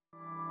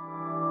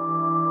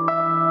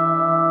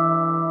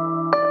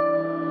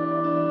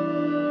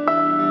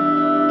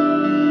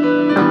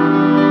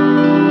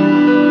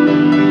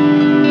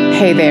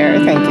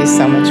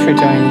for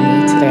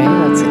joining me today.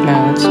 Let's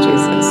acknowledge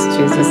Jesus.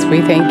 Jesus,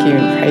 we thank you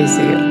and praise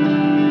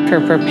you for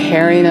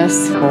preparing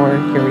us for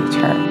your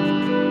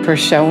return, for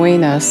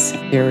showing us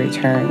your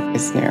return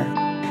is near.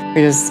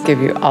 We just give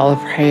you all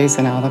the praise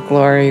and all the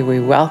glory. We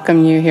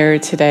welcome you here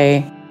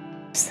today.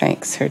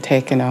 Thanks for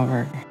taking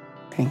over.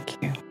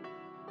 Thank you.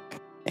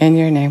 In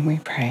your name we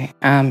pray.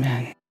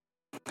 Amen.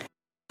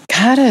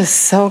 God is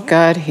so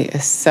good. He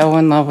is so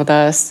in love with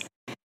us.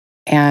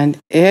 And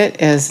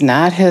it is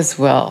not his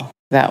will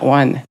that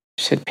one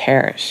should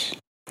perish.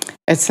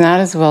 It's not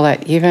his will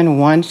that even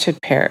one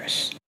should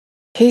perish.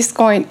 He's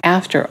going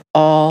after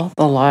all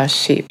the lost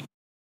sheep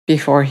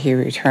before he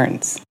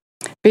returns.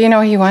 But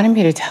he wanted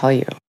me to tell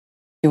you.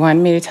 He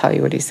wanted me to tell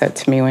you what he said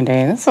to me one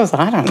day. And this was,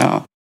 I don't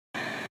know,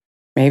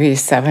 maybe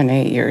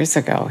 7-8 years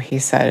ago. He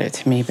said it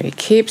to me, but he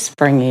keeps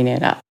bringing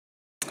it up.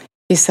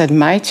 He said,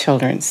 my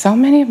children, so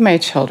many of my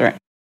children,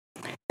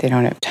 they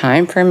don't have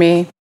time for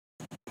me.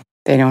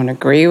 They don't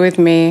agree with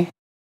me.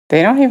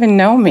 They don't even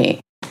know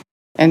me.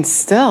 And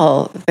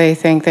still, they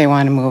think they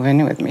want to move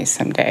in with me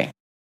someday.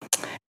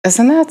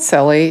 Isn't that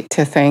silly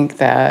to think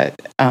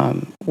that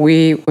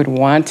we would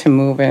want to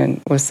move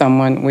in with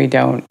someone we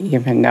don't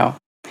even know?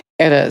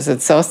 It is.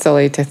 It's so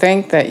silly to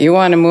think that you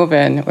want to move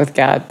in with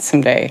God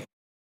someday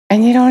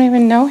and you don't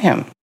even know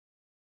him.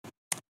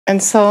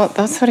 And so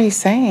that's what he's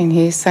saying.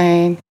 He's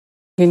saying,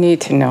 you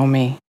need to know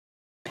me.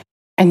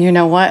 And you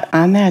know what?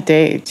 On that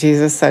day,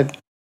 Jesus said,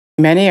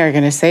 many are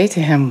going to say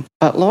to him,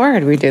 but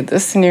Lord, we did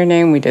this in your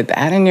name, we did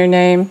that in your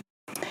name.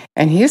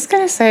 And he's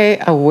going to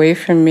say, away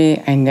from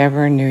me, I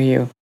never knew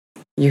you,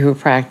 you who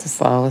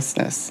practice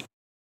lawlessness.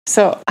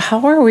 So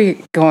how are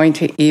we going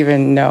to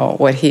even know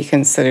what he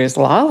considers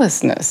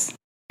lawlessness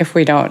if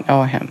we don't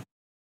know him?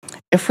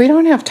 If we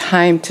don't have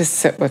time to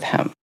sit with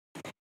him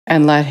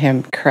and let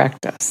him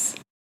correct us?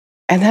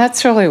 And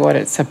that's really what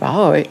it's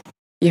about.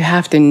 You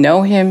have to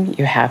know him,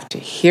 you have to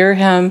hear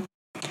him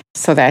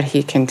so that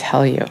he can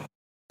tell you.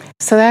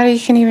 So that he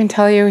can even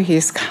tell you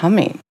he's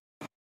coming.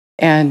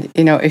 And,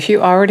 if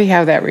you already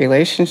have that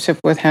relationship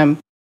with him,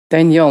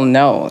 then you'll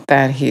know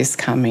that he's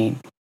coming.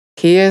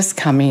 He is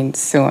coming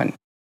soon.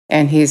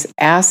 And he's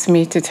asked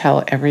me to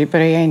tell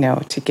everybody I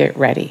know to get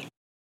ready.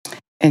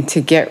 And to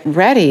get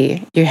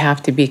ready, you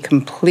have to be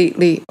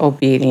completely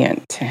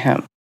obedient to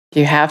him.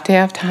 You have to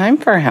have time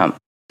for him.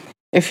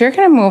 If you're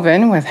going to move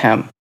in with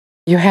him,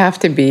 you have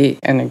to be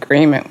in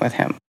agreement with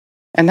him.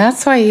 And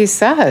that's why he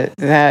said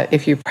that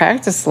if you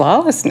practice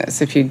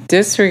lawlessness, if you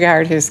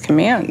disregard his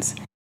commands,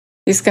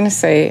 he's going to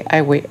say,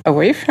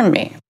 away from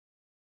me.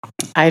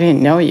 I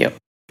didn't know you.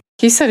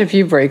 He said if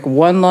you break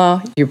one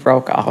law, you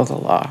broke all the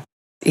law.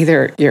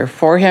 Either you're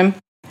for him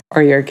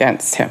or you're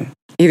against him.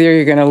 Either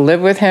you're going to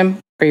live with him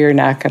or you're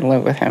not going to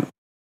live with him.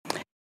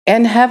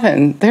 In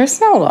heaven, there's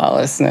no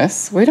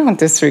lawlessness. We don't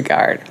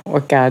disregard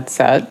what God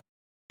said.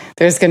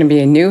 There's going to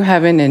be a new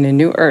heaven and a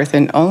new earth,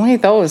 and only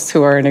those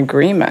who are in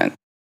agreement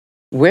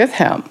with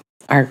him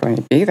are going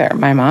to be there.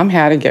 My mom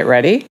had to get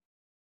ready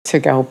to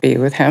go be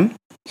with him.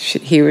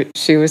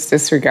 She was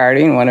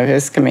disregarding one of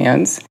his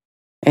commands,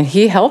 and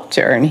he helped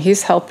her, and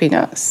he's helping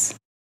us.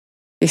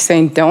 He's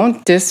saying,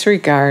 don't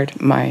disregard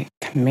my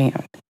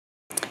command.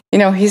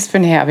 He's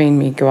been having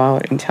me go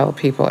out and tell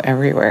people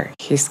everywhere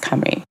he's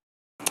coming.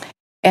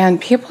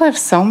 And people have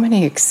so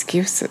many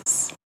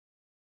excuses.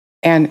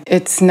 And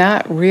it's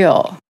not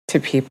real to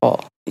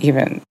people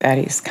even that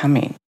he's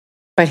coming.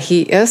 But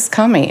he is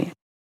coming.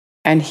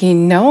 And he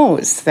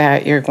knows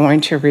that you're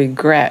going to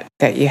regret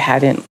that you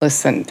hadn't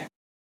listened.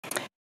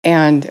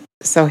 And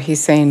so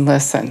he's saying,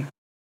 listen,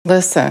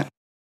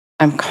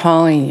 I'm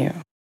calling you.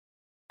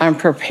 I'm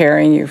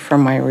preparing you for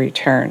my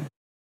return.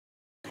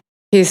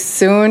 He's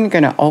soon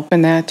going to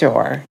open that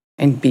door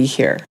and be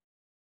here.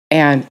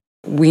 And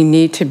we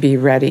need to be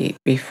ready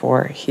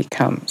before he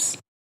comes.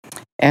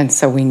 And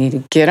so we need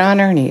to get on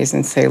our knees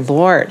and say,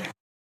 Lord,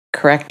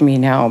 correct me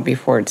now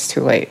before it's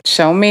too late.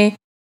 Show me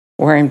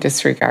where I'm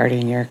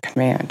disregarding your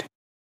command.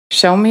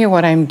 Show me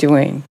what I'm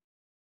doing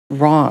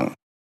wrong.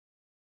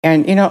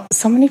 And,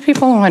 so many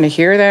people don't want to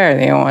hear that, or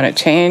they don't want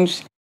to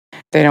change.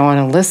 They don't want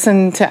to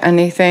listen to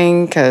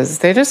anything because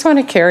they just want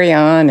to carry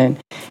on. And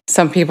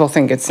some people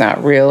think it's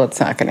not real.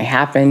 It's not going to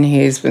happen.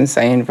 He's been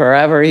saying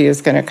forever he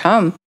is going to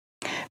come.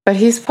 But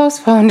he's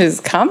postponed his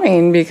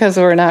coming because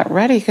we're not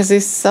ready, because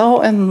he's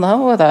so in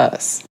love with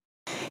us.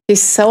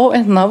 He's so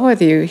in love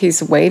with you.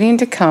 He's waiting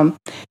to come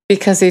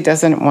because he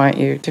doesn't want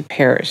you to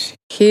perish.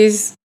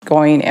 He's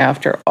going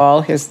after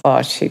all his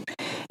lost sheep.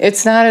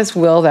 It's not his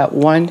will that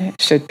one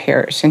should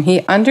perish. And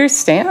he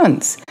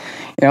understands.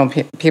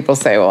 People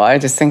say, well, I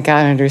just think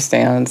God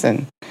understands.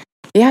 And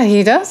yeah,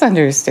 he does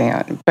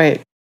understand.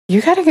 But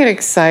you got to get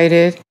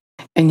excited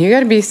and you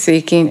got to be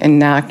seeking and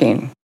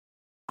knocking.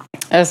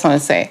 I just want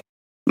to say,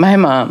 my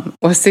mom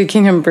was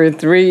seeking him for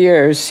 3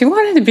 years. She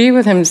wanted to be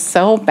with him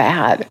so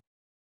bad.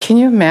 Can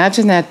you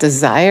imagine that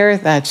desire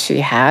that she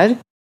had?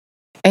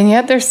 And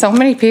yet there's so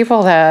many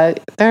people that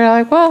they're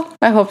like, well,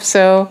 I hope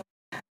so.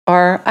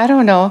 Or I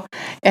don't know.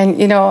 And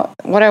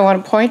what I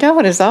want to point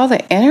out is all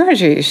the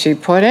energy she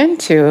put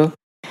into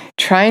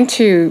trying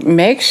to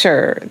make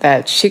sure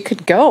that she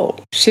could go.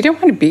 She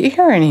didn't want to be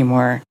here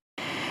anymore.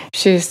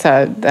 She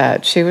said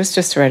that she was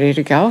just ready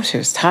to go. She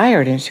was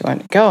tired and she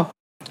wanted to go.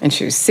 And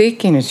she was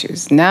seeking and she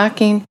was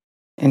knocking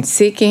and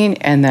seeking.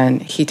 And then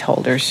he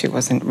told her she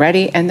wasn't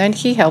ready. And then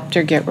he helped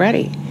her get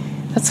ready.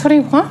 That's what he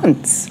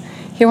wants.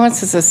 He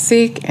wants us to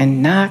seek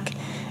and knock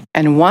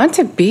and want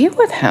to be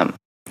with him.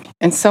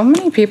 And so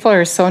many people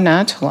are so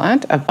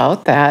nonchalant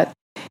about that.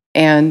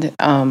 And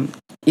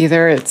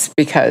either it's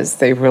because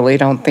they really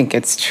don't think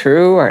it's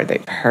true or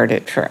they've heard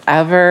it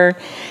forever.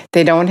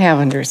 They don't have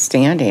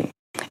understanding.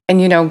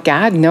 And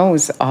God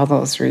knows all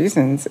those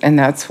reasons. And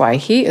that's why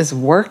he is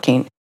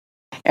working.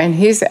 And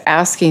he's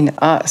asking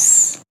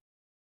us,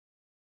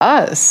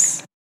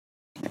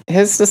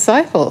 his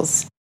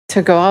disciples,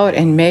 to go out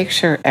and make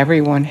sure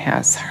everyone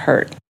has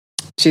heard.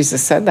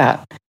 Jesus said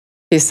that.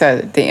 He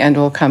said the end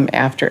will come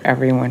after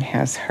everyone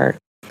has heard.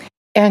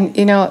 And,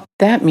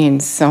 that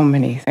means so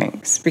many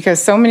things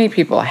because so many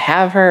people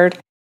have heard,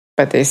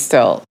 but they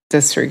still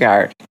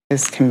disregard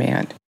his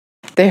command.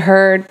 They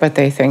heard, but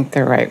they think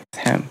they're right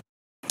with him.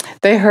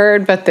 They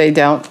heard, but they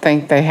don't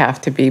think they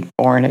have to be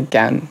born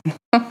again.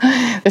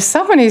 There's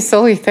so many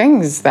silly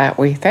things that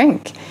we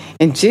think.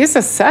 And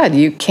Jesus said,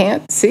 you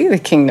can't see the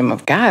kingdom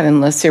of God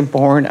unless you're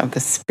born of the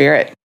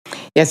Spirit.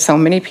 Yet so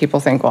many people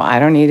think, well, I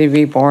don't need to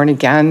be born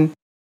again.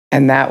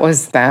 And that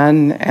was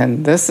then,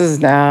 and this is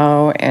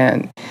now,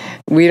 and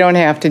we don't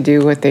have to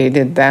do what they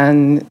did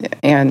then.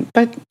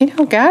 But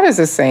God is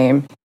the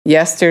same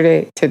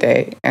yesterday,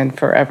 today, and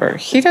forever.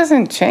 He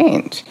doesn't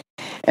change.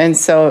 And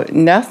so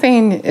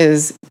nothing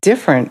is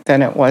different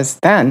than it was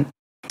then.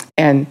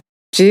 And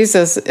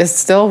Jesus is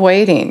still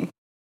waiting.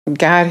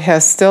 God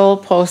has still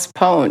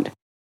postponed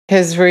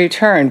his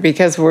return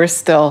because we're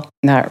still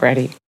not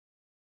ready.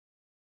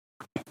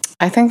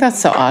 I think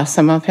that's so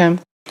awesome of him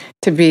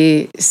to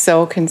be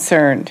so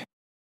concerned,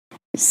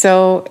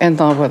 so in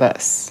love with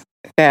us,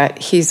 that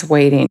he's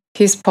waiting.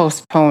 He's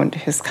postponed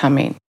his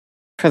coming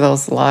for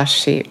those lost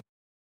sheep,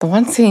 the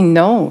ones he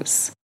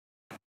knows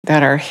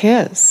that are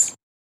his,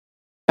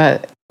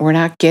 but we're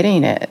not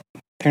getting it.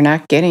 They're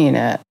not getting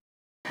it.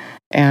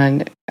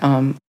 And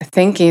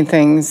thinking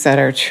things that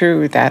are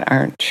true that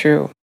aren't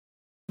true.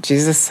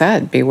 Jesus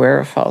said, beware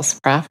of false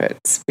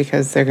prophets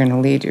because they're going to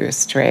lead you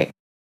astray.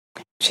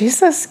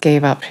 Jesus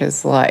gave up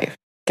his life.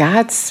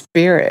 God's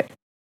Spirit,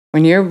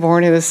 when you're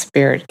born of the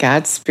Spirit,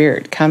 God's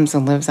Spirit comes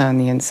and lives on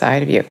the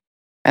inside of you.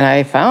 And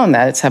I found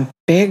that it's a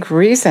big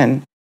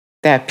reason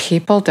that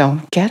people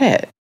don't get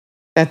it,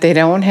 that they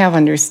don't have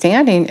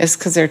understanding, is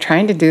because they're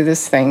trying to do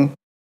this thing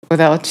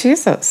without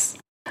Jesus,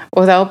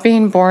 without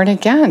being born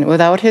again,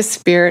 without his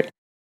Spirit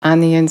on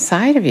the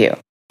inside of you.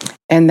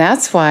 And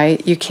that's why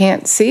you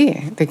can't see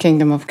the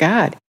kingdom of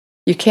God.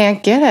 You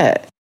can't get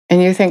it.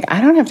 And you think,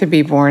 I don't have to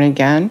be born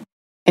again.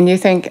 And you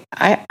think,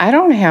 I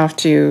don't have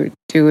to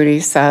do what he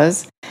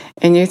says.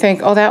 And you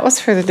think, oh, that was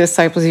for the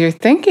disciples. You're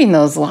thinking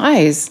those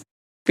lies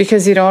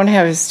because you don't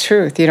have his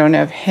truth. You don't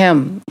have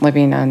him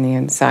living on the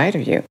inside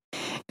of you.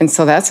 And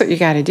so that's what you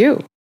got to do.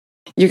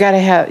 You got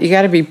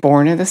to be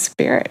born of the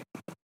Spirit.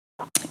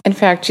 In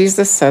fact,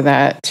 Jesus said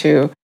that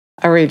to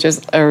a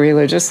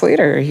religious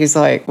leader. He's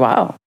like,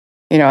 wow,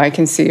 I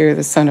can see you're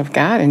the Son of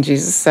God. And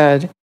Jesus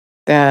said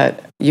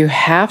that you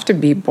have to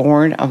be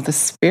born of the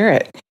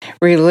Spirit.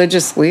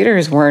 Religious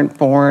leaders weren't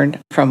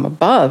born from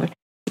above.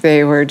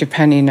 They were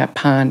depending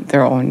upon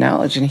their own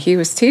knowledge. And he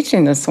was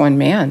teaching this one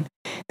man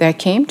that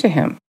came to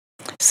him.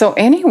 So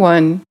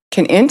anyone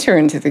can enter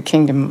into the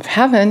kingdom of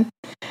heaven,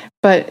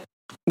 but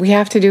we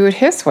have to do it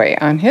his way,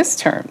 on his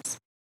terms.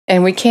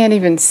 And we can't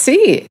even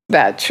see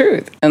that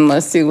truth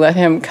unless you let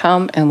him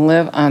come and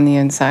live on the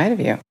inside of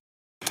you.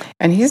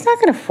 And he's not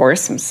going to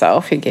force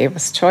himself. He gave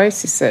us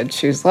choice. He said,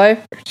 choose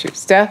life or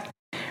choose death.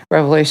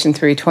 Revelation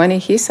 3:20,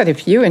 he said,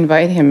 if you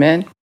invite him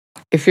in,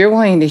 if you're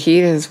willing to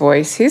heed his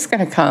voice, he's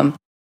going to come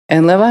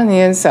and live on the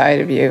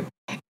inside of you.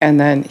 And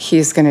then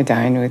he's going to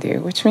dine with you,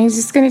 which means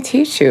he's going to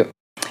teach you.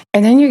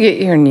 And then you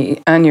get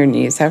on your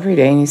knees every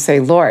day and you say,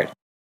 Lord,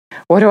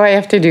 what do I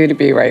have to do to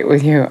be right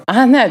with you?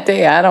 On that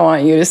day, I don't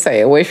want you to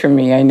say, away from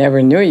me, I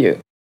never knew you.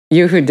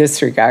 You who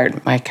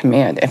disregard my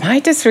command. Am I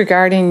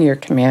disregarding your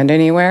command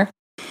anywhere?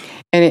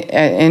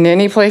 In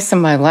any place in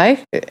my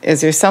life?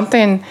 Is there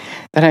something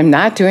that I'm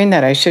not doing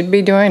that I should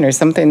be doing, or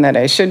something that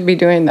I should be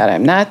doing that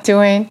I'm not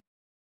doing?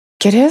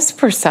 Get his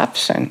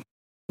perception.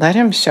 Let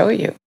him show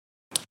you.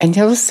 And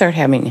you'll start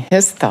having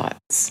his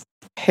thoughts,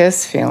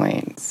 his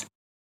feelings.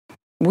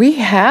 We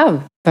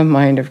have the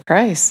mind of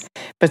Christ,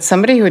 but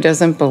somebody who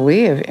doesn't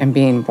believe in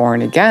being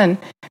born again,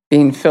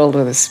 being filled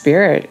with the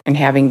Spirit, and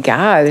having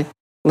God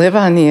live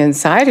on the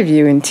inside of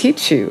you and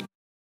teach you,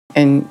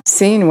 and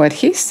seeing what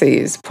he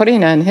sees,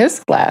 putting on his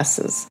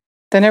glasses,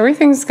 then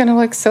everything's going to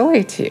look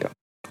silly to you.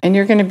 And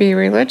you're going to be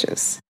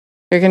religious.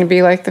 You're going to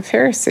be like the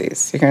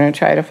Pharisees. You're going to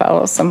try to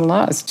follow some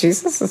laws.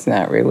 Jesus is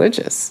not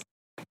religious.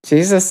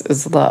 Jesus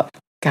is love.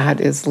 God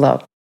is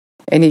love.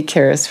 And he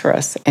cares for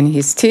us. And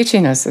he's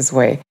teaching us his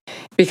way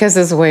because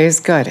his way is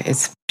good.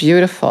 It's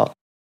beautiful.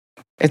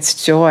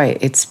 It's joy,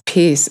 it's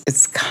peace,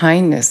 it's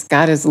kindness.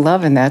 God is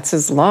love, and that's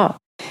his law.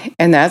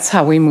 And that's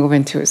how we move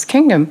into his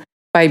kingdom,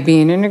 by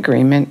being in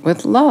agreement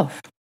with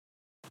love.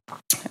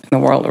 And the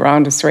world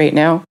around us right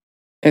now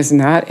is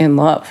not in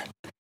love.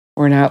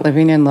 We're not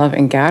living in love,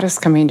 and God is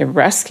coming to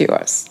rescue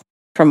us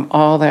from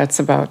all that's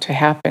about to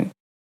happen.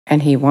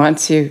 And he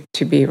wants you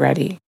to be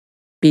ready.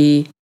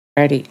 Be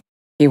ready.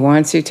 He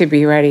wants you to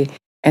be ready.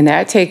 And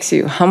that takes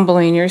you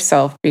humbling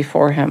yourself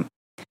before him.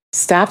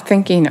 Stop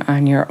thinking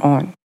on your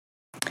own.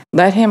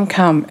 Let him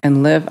come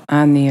and live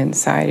on the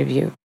inside of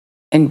you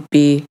and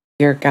be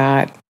your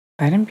God.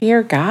 Let him be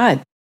your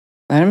God.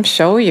 Let him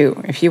show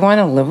you. If you want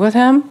to live with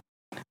him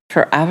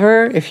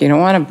forever, if you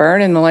don't want to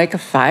burn in the lake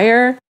of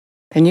fire,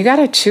 then you got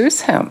to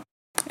choose him.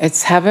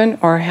 It's heaven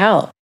or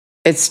hell.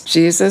 It's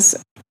Jesus,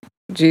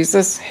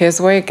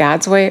 his way,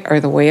 God's way, or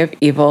the way of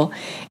evil.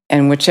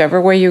 And whichever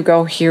way you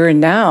go here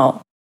and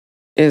now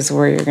is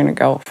where you're going to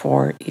go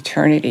for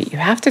eternity. You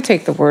have to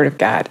take the word of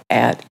God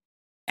at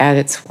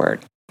its word.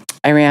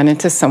 I ran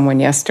into someone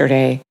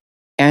yesterday,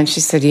 and she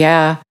said,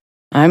 yeah,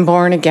 I'm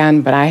born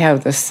again, but I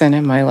have this sin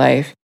in my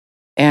life.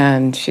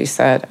 And she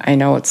said, I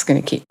know it's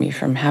going to keep me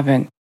from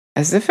heaven,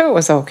 as if it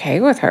was okay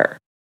with her.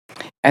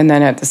 And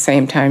then at the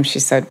same time, she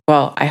said,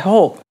 well, I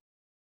hope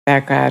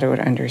that God would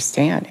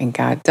understand. And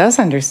God does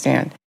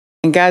understand.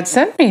 And God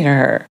sent me to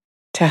her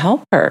to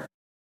help her.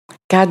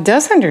 God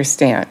does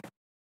understand,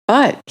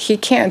 but he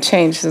can't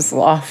change his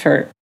law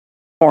for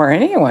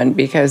anyone,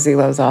 because he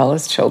loves all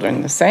his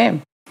children the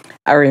same.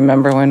 I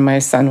remember when my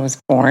son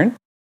was born.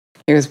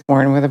 He was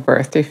born with a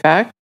birth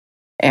defect.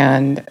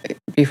 And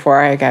before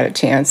I got a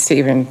chance to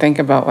even think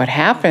about what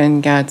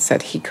happened, God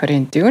said he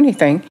couldn't do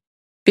anything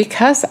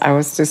because I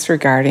was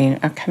disregarding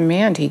a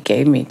command he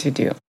gave me to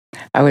do.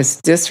 I was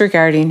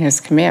disregarding his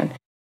command.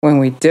 When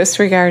we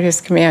disregard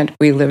his command,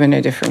 we live in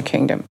a different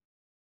kingdom.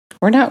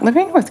 We're not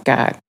living with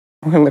God.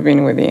 We're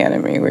living with the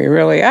enemy. We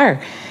really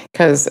are,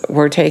 because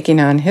we're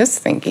taking on his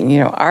thinking.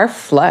 Our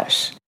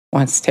flesh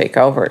wants to take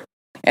over,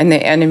 and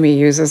the enemy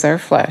uses our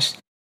flesh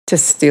to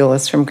steal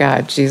us from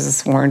God.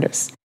 Jesus warned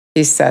us.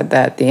 He said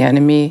that the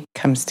enemy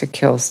comes to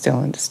kill, steal,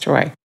 and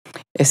destroy.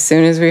 As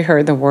soon as we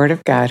heard the word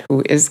of God,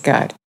 who is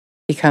God,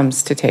 he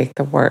comes to take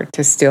the word,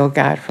 to steal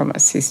God from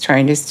us. He's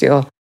trying to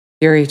steal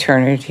your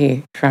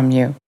eternity from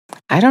you.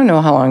 I don't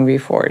know how long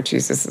before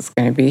Jesus is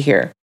going to be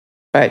here,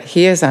 but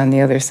he is on the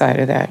other side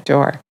of that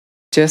door,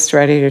 just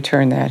ready to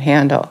turn that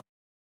handle.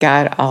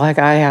 All God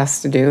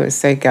has to do is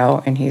say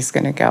go, and he's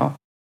going to go.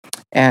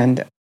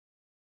 And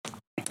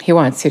he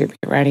wants you to be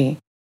ready.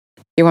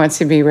 He wants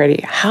you to be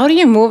ready. How do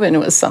you move in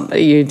with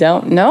somebody you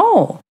don't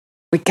know?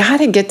 We got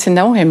to get to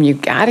know him. You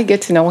got to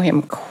get to know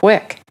him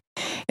quick.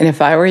 And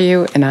if I were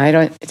you and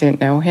I didn't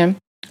know him,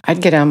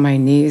 I'd get on my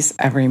knees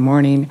every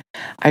morning.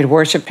 I'd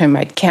worship him.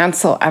 I'd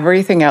cancel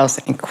everything else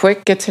and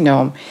quick get to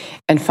know him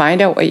and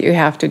find out what you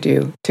have to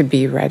do to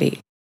be ready.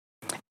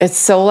 It's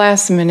so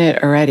last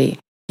minute already.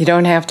 You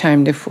don't have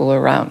time to fool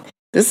around.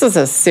 This is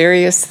a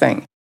serious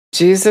thing.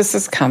 Jesus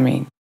is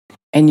coming,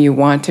 and you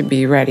want to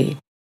be ready.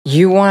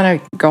 You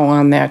want to go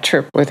on that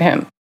trip with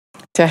him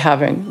to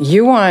heaven.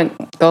 You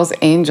want those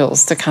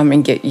angels to come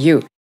and get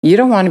you. You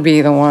don't want to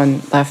be the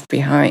one left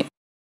behind.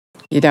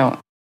 You don't.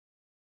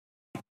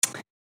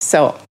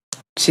 So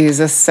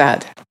Jesus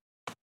said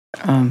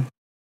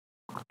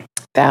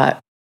that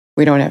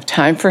we don't have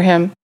time for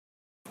him,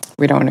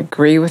 we don't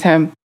agree with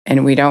him,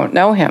 and we don't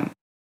know him.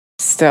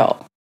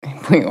 Still,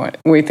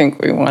 we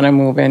think we want to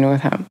move in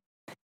with him.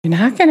 You're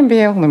not going to be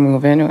able to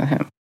move in with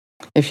him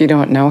if you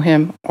don't know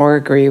him or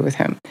agree with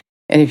him.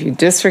 And if you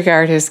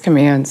disregard his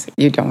commands,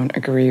 you don't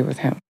agree with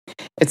him.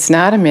 It's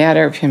not a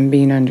matter of him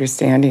being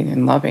understanding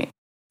and loving.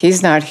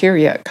 He's not here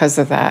yet because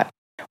of that.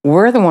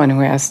 We're the one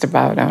who has to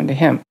bow down to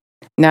him,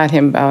 not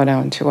him bow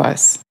down to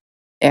us.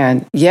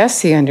 And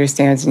yes, he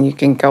understands, and you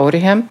can go to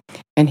him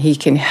and he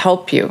can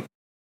help you.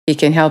 He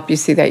can help you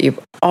see that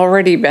you've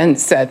already been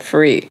set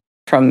free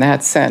from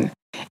that sin.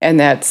 And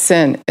that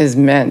sin is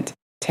meant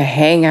to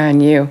hang on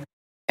you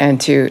and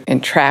to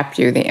entrap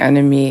you. The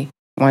enemy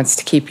wants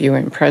to keep you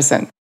in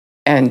prison.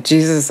 And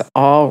Jesus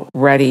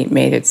already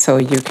made it so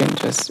you can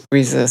just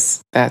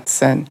resist that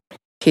sin.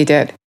 He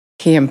did.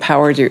 He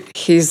empowered you.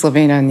 He's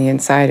living on the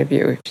inside of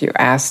you if you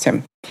asked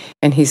him.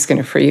 And he's going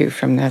to free you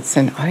from that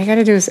sin. All you got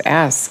to do is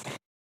ask.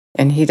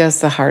 And he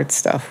does the hard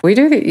stuff. We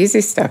do the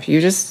easy stuff.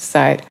 You just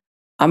decide,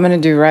 I'm going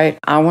to do right.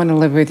 I want to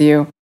live with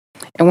you.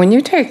 And when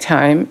you take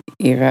time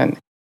even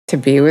to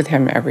be with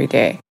him every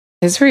day,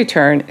 his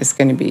return is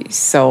going to be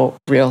so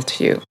real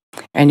to you.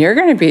 And you're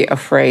going to be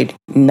afraid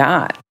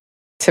not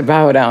to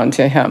bow down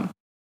to him.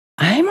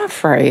 I'm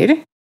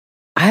afraid.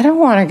 I don't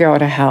want to go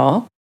to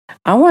hell.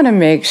 I want to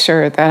make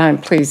sure that I'm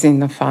pleasing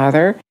the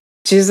Father.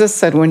 Jesus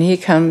said when he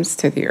comes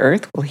to the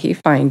earth, will he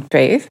find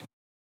faith?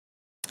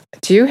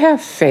 Do you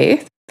have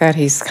faith that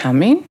he's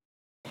coming?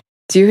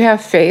 Do you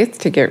have faith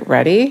to get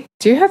ready?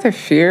 Do you have the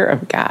fear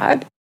of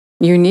God?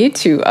 You need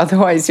to,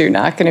 otherwise you're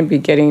not going to be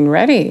getting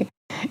ready.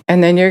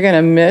 And then you're going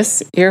to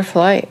miss your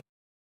flight.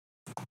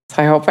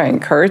 So I hope I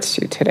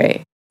encouraged you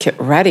today. Get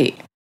ready.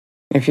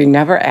 If you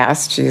never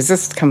asked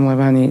Jesus to come live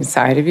on the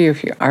inside of you,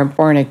 if you aren't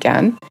born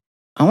again,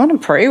 I want to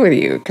pray with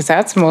you, because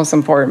that's the most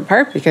important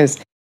part. Because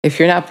if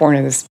you're not born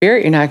of the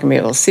Spirit, you're not going to be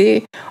able to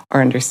see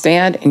or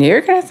understand, and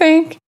you're going to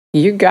think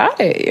you got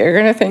it. You're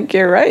going to think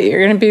you're right.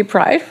 You're going to be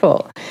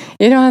prideful.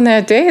 On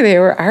that day they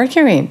were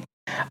arguing.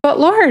 But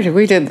Lord,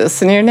 we did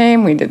this in your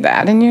name. We did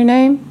that in your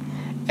name.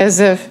 As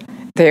if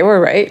they were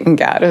right and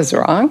God was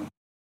wrong.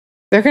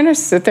 They're going to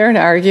sit there and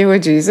argue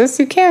with Jesus.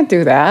 You can't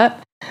do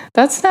that.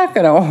 That's not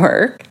going to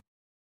work.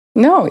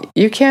 No,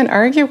 you can't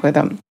argue with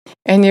them.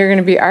 And you're going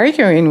to be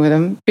arguing with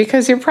them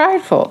because you're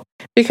prideful,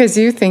 because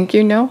you think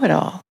you know it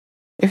all.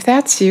 If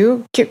that's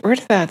you, get rid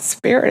of that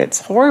spirit.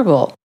 It's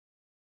horrible.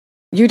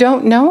 You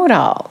don't know it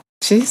all.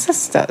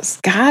 Jesus does.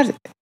 God,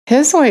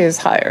 his way is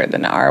higher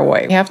than our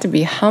way. We have to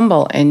be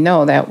humble and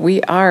know that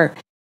we are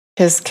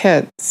his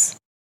kids.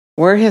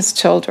 We're his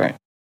children.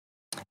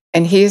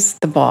 And he's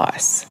the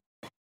boss.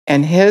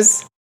 And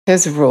his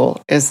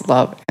rule is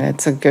love. And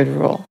it's a good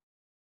rule.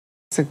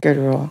 It's a good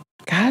rule.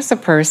 God is a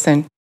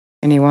person,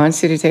 and he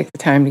wants you to take the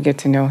time to get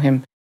to know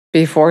him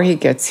before he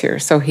gets here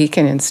so he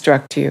can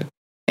instruct you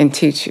and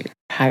teach you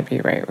how to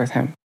be right with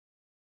him.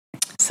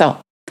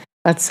 So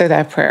let's say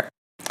that prayer.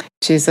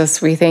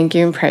 Jesus, we thank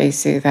you and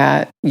praise you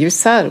that you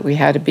said we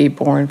had to be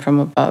born from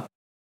above.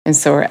 And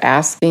so we're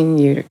asking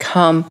you to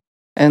come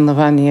and live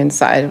on the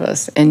inside of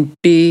us and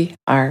be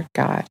our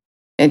God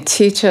and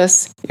teach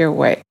us your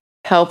way.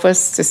 Help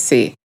us to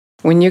see.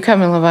 When you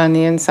come and live on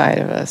the inside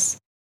of us,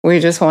 we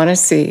just want to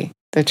see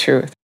the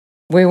truth.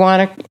 We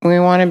want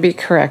to be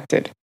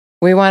corrected.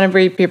 We want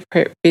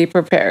to be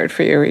prepared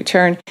for your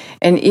return,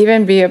 and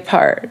even be a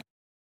part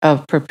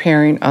of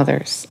preparing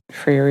others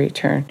for your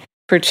return,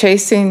 for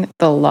chasing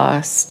the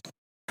lost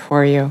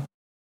for you.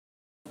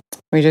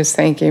 We just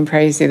thank you and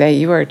praise you that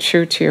you are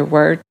true to your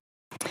word.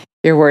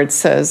 Your word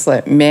says,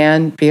 let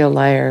man be a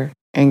liar,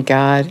 and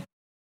God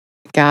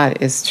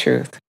is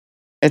truth.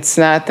 It's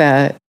not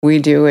that we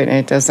do it and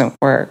it doesn't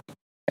work.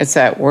 It's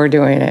that we're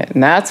doing it,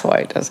 and that's why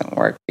it doesn't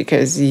work,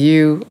 because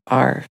you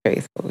are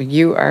faithful.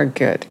 You are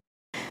good.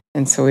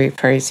 And so we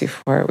praise you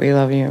for it. We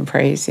love you and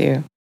praise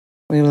you.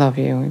 We love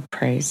you and we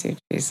praise you,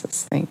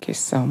 Jesus. Thank you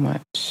so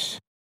much.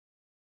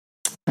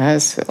 I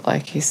just feel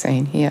like he's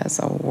saying he has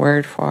a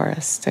word for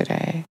us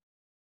today.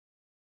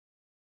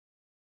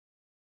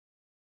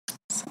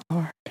 So,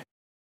 Lord.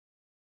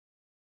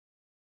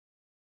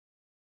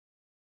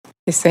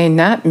 He's saying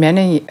not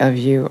many of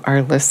you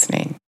are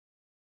listening.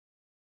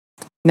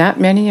 Not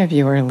many of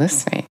you are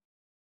listening.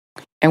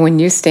 And when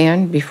you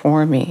stand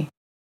before me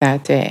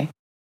that day,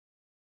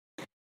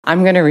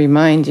 I'm going to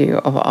remind you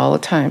of all the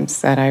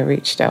times that I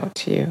reached out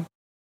to you.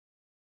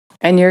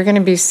 And you're going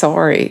to be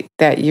sorry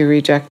that you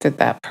rejected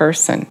that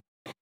person.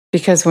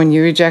 Because when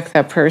you reject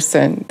that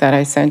person that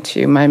I sent to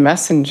you, my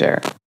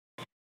messenger,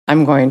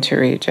 I'm going to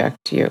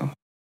reject you.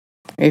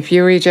 If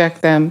you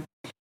reject them,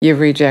 you've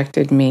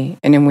rejected me.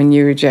 And then when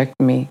you reject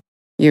me,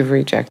 you've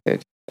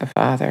rejected the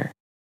Father.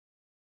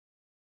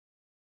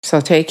 So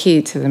take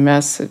heed to the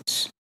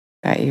message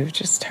that you've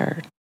just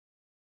heard.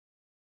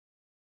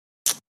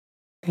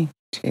 Thank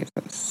you,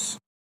 Jesus.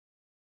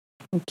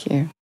 Thank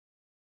you.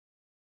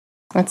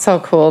 That's so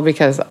cool,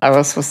 because I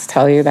was supposed to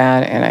tell you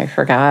that and I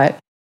forgot,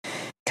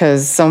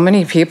 because so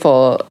many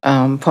people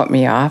put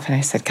me off, and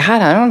I said,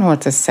 God, I don't know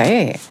what to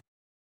say.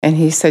 And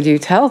he said, you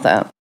tell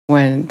them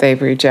when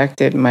they've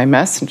rejected my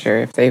messenger.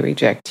 If they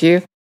reject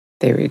you,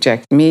 they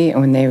reject me. And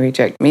when they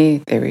reject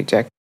me, they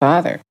reject the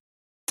Father.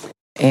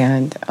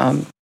 And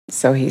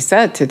so he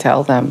said to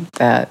tell them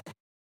that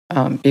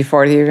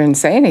before they even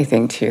say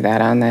anything to you,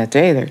 that on that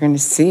day, they're going to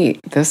see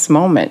this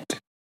moment.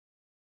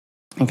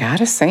 And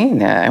God is saying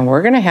that, and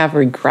we're going to have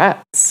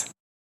regrets.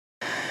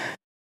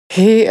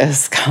 He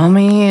is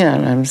coming,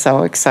 and I'm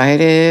so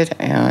excited.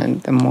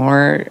 And the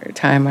more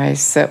time I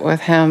sit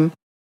with him,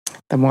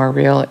 the more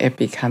real it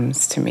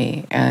becomes to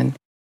me. And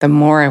the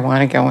more I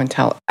want to go and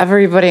tell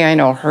everybody I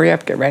know, hurry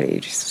up, get ready,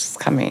 Jesus is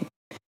coming.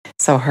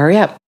 So hurry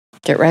up,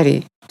 get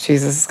ready,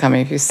 Jesus is coming.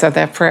 If you said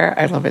that prayer,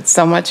 I'd love it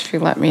so much if you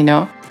let me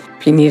know.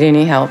 If you need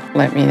any help,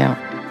 let me know.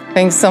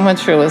 Thanks so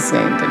much for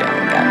listening today.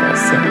 God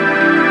bless you.